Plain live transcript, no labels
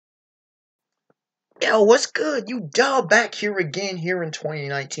Yo, what's good? You dub back here again here in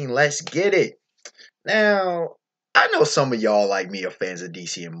 2019. Let's get it. Now, I know some of y'all like me are fans of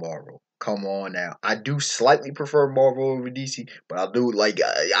DC and Marvel. Come on now. I do slightly prefer Marvel over DC, but I do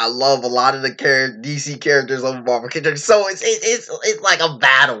I love a lot of the DC characters over Marvel characters. So it's like a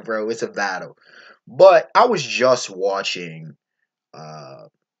battle, bro. It's a battle. But I was just watching uh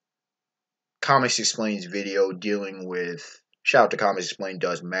Comics Explain's video dealing with shout out to Comics Explain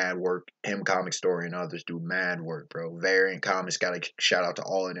does mad work. Him Comic Story and others do mad work, bro. Variant Comics gotta shout out to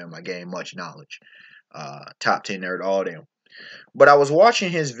all of them. I gain much knowledge. Top 10 nerd, all them. But I was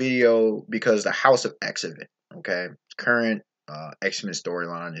watching his video because the House of X event, okay? Current X-Men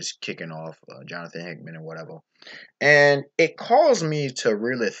storyline is kicking off, Jonathan Hickman and whatever. And it caused me to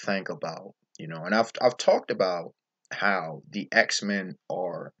really think about, and I've talked about how the X-Men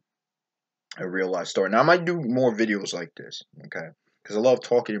are a real life story. Now I might do more videos like this, okay? Because I love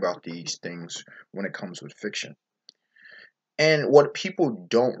talking about these things when it comes with fiction. And what people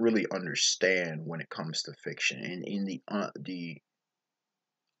don't really understand when it comes to fiction and in the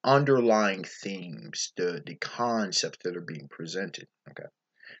underlying themes, the concepts that are being presented. Okay.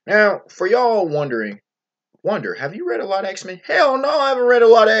 Now, for y'all have you read a lot of X Men? Hell no, I haven't read a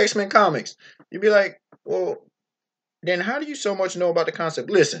lot of X Men comics. You'd be like, well, then how do you so much know about the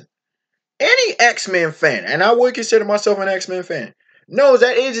concept? Listen, any X-Men fan, and I would consider myself an X-Men fan, knows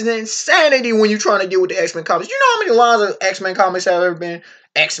that it is insanity when you're trying to deal with the X-Men comics. You know how many lines of X-Men comics have ever been?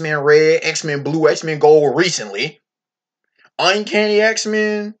 X-Men Red, X-Men Blue, X-Men Gold recently. Uncanny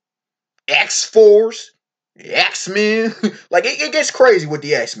X-Men, X-Force, X-Men. Like, it gets crazy with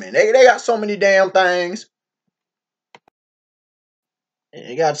the X-Men. They got so many damn things.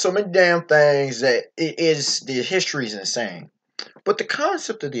 They got so many damn things that the history is insane. But the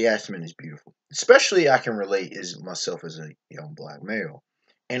concept of the X-Men is beautiful. Especially I can relate as myself as a young black male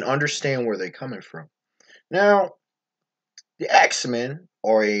and understand where they're coming from. Now, the X-Men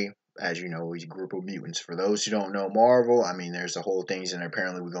are as you know, a group of mutants. For those who don't know Marvel, I mean, there's the whole things, and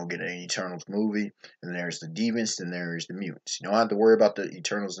apparently we're going to get an Eternals movie, and there's the Deviants, and there's the mutants. You don't have to worry about the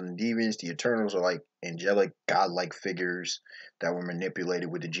Eternals and the Deviants. The Eternals are like angelic, godlike figures that were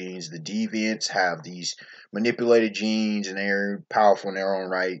manipulated with the genes. The Deviants have these manipulated genes, and they're powerful in their own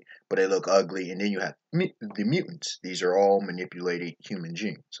right, but they look ugly. And then you have the mutants. These are all manipulated human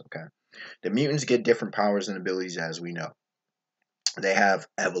genes, okay? The mutants get different powers and abilities, as we know. They have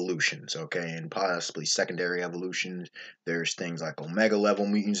evolutions, okay, and possibly secondary evolutions. There's things like omega level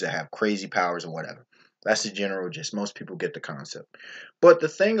mutants that have crazy powers and whatever. That's the general gist. Most people get the concept. But the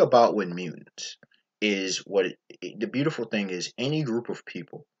thing about with mutants is the beautiful thing is any group of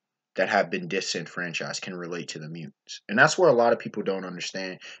people that have been disenfranchised can relate to the mutants. And that's where a lot of people don't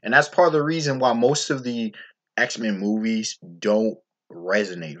understand. And that's part of the reason why most of the X-Men movies don't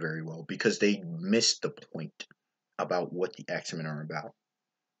resonate very well because they miss the point about what the X-Men are about.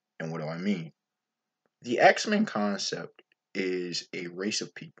 And what do I mean? The X-Men concept is a race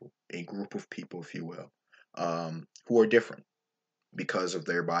of people, a group of people, if you will, who are different because of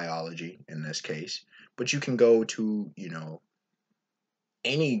their biology in this case. But you can go to,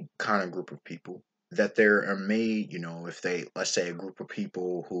 any kind of group of people that are made, if they, let's say a group of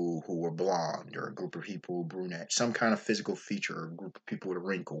people who are blonde or a group of people brunette, some kind of physical feature, or a group of people with a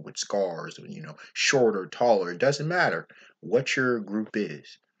wrinkle, with scars, or, shorter, taller, it doesn't matter what your group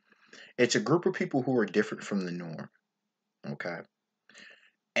is. It's a group of people who are different from the norm, okay?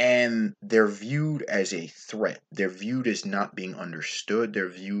 And they're viewed as a threat. They're viewed as not being understood. They're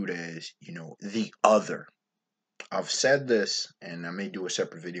viewed as, the other. I've said this, and I may do a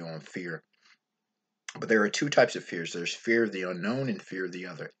separate video on fear. But there are two types of fears. There's fear of the unknown and fear of the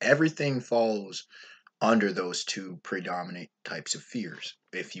other. Everything falls under those two predominant types of fears,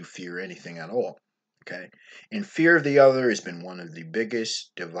 if you fear anything at all. Okay? And fear of the other has been one of the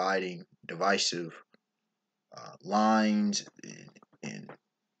biggest divisive lines and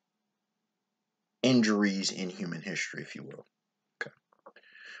injuries in human history, if you will. Okay.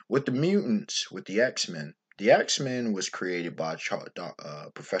 With the mutants, with the X-Men was created by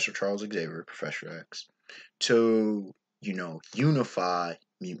Professor Charles Xavier, Professor X, to, unify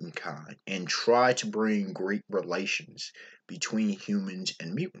mutant kind and try to bring great relations between humans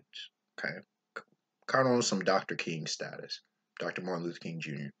and mutants. Okay. Kind of on some Dr. King status, Dr. Martin Luther King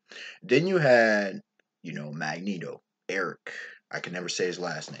Jr. Then you had, Magneto, Eric. I can never say his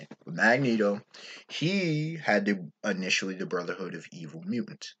last name. But Magneto, he had initially the Brotherhood of Evil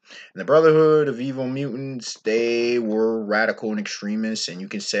Mutants. And the Brotherhood of Evil Mutants, they were radical and extremists, and you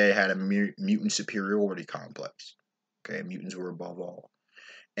can say it had a mutant superiority complex. Okay, mutants were above all.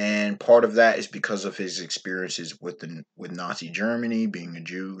 And part of that is because of his experiences with Nazi Germany, being a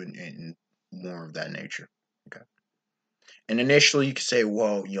Jew and more of that nature. Okay. And initially, you could say,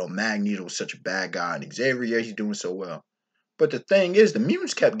 well, Magneto was such a bad guy, and Xavier, he's doing so well. But the thing is, the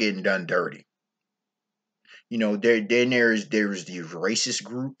mutants kept getting done dirty. Then there's these racist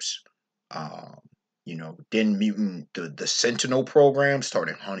groups. Um, then the Sentinel program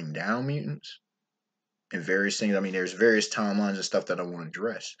started hunting down mutants and various things. I mean, there's various timelines and stuff that I want to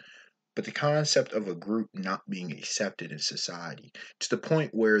address. But the concept of a group not being accepted in society to the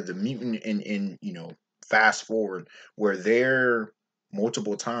point where the mutant fast forward where they're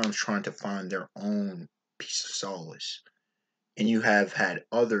multiple times trying to find their own piece of solace. And you have had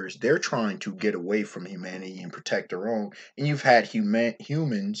others, they're trying to get away from humanity and protect their own. And you've had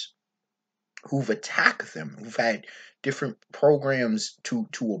humans who've attacked them, who've had different programs to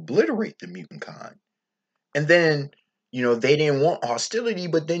obliterate the mutant kind. And then, they didn't want hostility,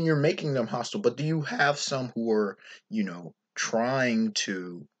 but then you're making them hostile. But do you have some who are, trying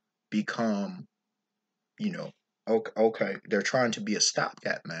to become, okay, they're trying to be a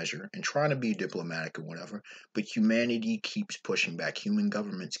stopgap measure and trying to be diplomatic or whatever, but humanity keeps pushing back. Human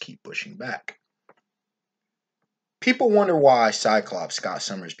governments keep pushing back. People wonder why Cyclops Scott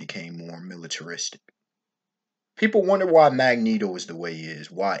Summers became more militaristic. People wonder why Magneto is the way he is,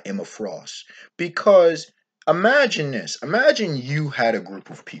 why Emma Frost. Because imagine this. Imagine you had a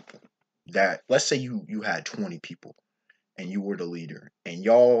group of people that, let's say you had 20 people and you were the leader and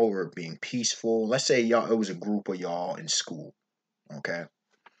y'all were being peaceful. Let's say it was a group of y'all in school, okay?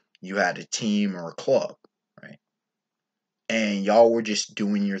 You had a team or a club, right? And y'all were just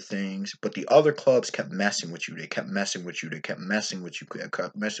doing your things, but the other clubs kept messing with you. They kept messing with you. They kept messing with you.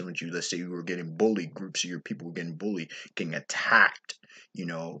 Kept messing with you. Let's say you were getting bullied. Groups of your people were getting bullied, getting attacked.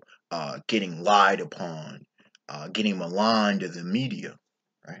 Getting lied upon, getting maligned to the media.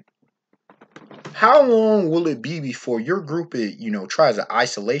 Right? How long will it be before your group, tries to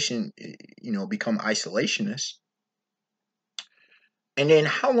become isolationist? And then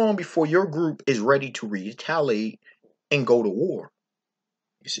how long before your group is ready to retaliate and go to war?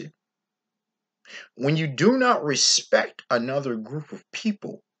 You see? When you do not respect another group of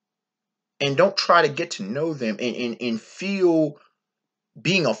people and don't try to get to know them and feel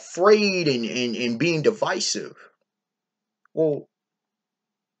being afraid and being divisive, well,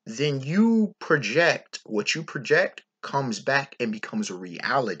 then what you project comes back and becomes a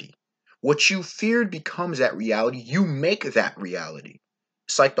reality. What you feared becomes that reality. You make that reality.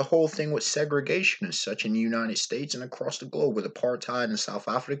 It's like the whole thing with segregation and such in the United States and across the globe with apartheid in South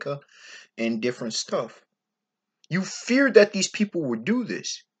Africa and different stuff. You feared that these people would do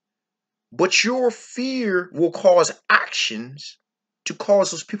this, but your fear will cause actions to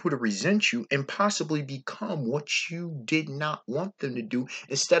cause those people to resent you and possibly become what you did not want them to do.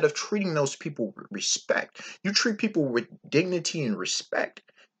 Instead of treating those people with respect, you treat people with dignity and respect,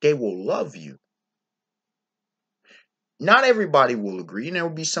 they will love you. Not everybody will agree, and there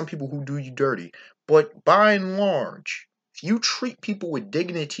will be some people who do you dirty, but by and large, if you treat people with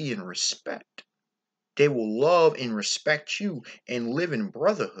dignity and respect, they will love and respect you and live in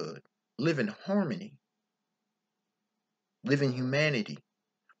brotherhood, live in harmony, live in humanity.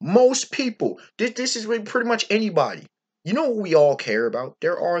 Most people, this is with pretty much anybody. You know what we all care about?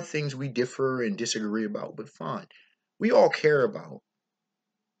 There are things we differ and disagree about, but fine. We all care about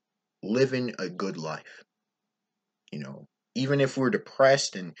living a good life. Even if we're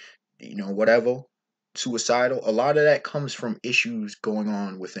depressed and, whatever, suicidal, a lot of that comes from issues going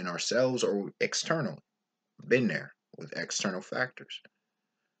on within ourselves or external. Been there with external factors.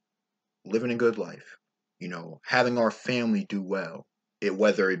 Living a good life, having our family do well.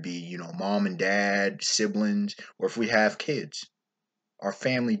 Whether it be, mom and dad, siblings, or if we have kids, our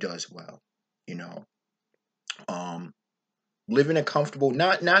family does well, you know. Um, Living a comfortable,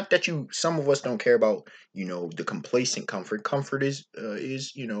 not that some of us don't care about, the complacent comfort. Comfort is,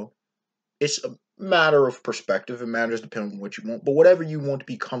 it's a matter of perspective. It matters depending on what you want. But whatever you want to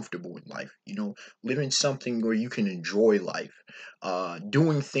be comfortable in life, living something where you can enjoy life,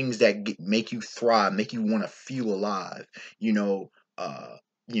 doing things that make you thrive, make you want to feel alive. Uh,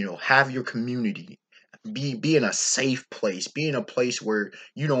 have your community. Be in a safe place. Be in a place where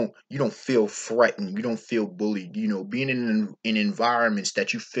you don't feel threatened. You don't feel bullied. Being in environments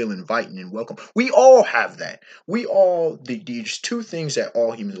that you feel inviting and welcome. We all have that. There's two things that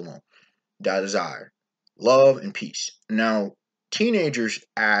all humans want that desire: love and peace. Now, teenagers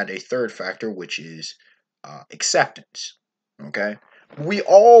add a third factor, which is acceptance. Okay, we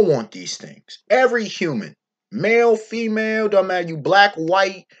all want these things. Every human, male, female, doesn't matter, you black,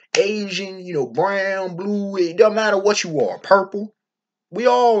 white, Asian, brown, blue, it doesn't matter what you are, purple. We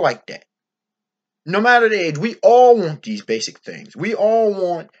all like that. No matter the age, we all want these basic things. We all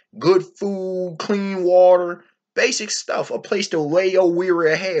want good food, clean water, basic stuff, a place to lay your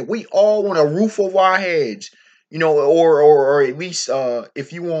weary head. We all want a roof over our heads, or at least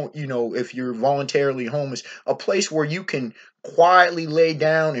if you want, if you're voluntarily homeless, a place where you can quietly lay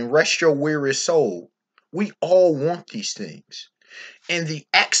down and rest your weary soul. We all want these things. And the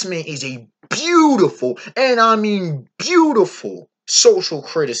X-Men is a beautiful, and I mean beautiful, social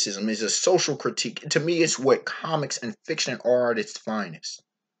criticism. Is a social critique. To me, it's what comics and fiction are at its finest.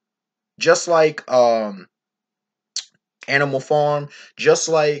 Just like Animal Farm, just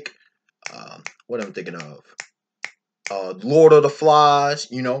like what I'm thinking of, Lord of the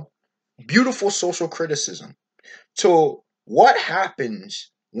Flies. Beautiful social criticism. So what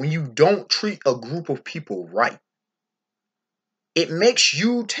happens when you don't treat a group of people right? It makes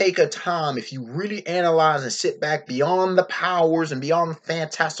you take a time, if you really analyze and sit back beyond the powers and beyond the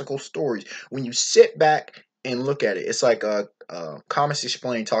fantastical stories. When you sit back and look at it, it's like Comics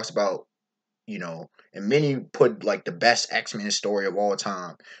Explained talks about, and many put like the best X-Men story of all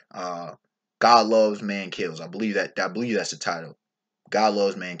time. Uh, God Loves, Man Kills. I believe that's the title. God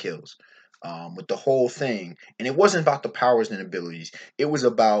Loves, Man Kills. With the whole thing. And it wasn't about the powers and abilities. It was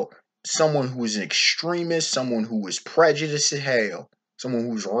about someone who was an extremist, someone who was prejudiced as hell, someone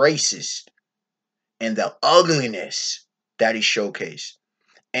who was racist, and the ugliness that he showcased.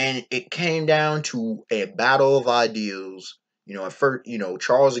 And it came down to a battle of ideals. At first,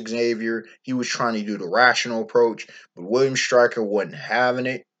 Charles Xavier, he was trying to do the rational approach, but William Stryker wasn't having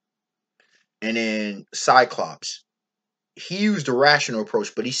it. And then Cyclops, he used the rational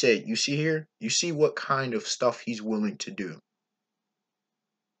approach, but he said, "You see here, you see what kind of stuff he's willing to do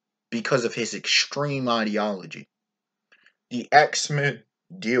because of his extreme ideology." The X-Men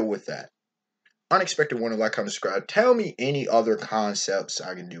deal with that. Unexpected Wonder, like I described. Tell me any other concepts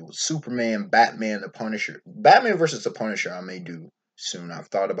I can do with Superman, Batman, the Punisher. Batman versus the Punisher, I may do soon. I've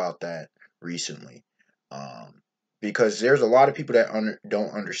thought about that recently. Um, because there's a lot of people that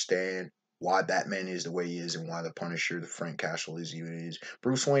don't understand why Batman is the way he is and why the Punisher, the Frank Castle, is who he is.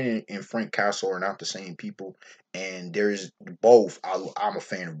 Bruce Wayne and Frank Castle are not the same people, and there's both. I'm a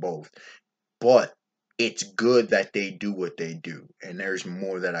fan of both, but it's good that they do what they do. And there's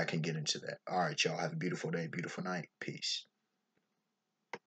more that I can get into that. All right, y'all. Have a beautiful day, beautiful night. Peace.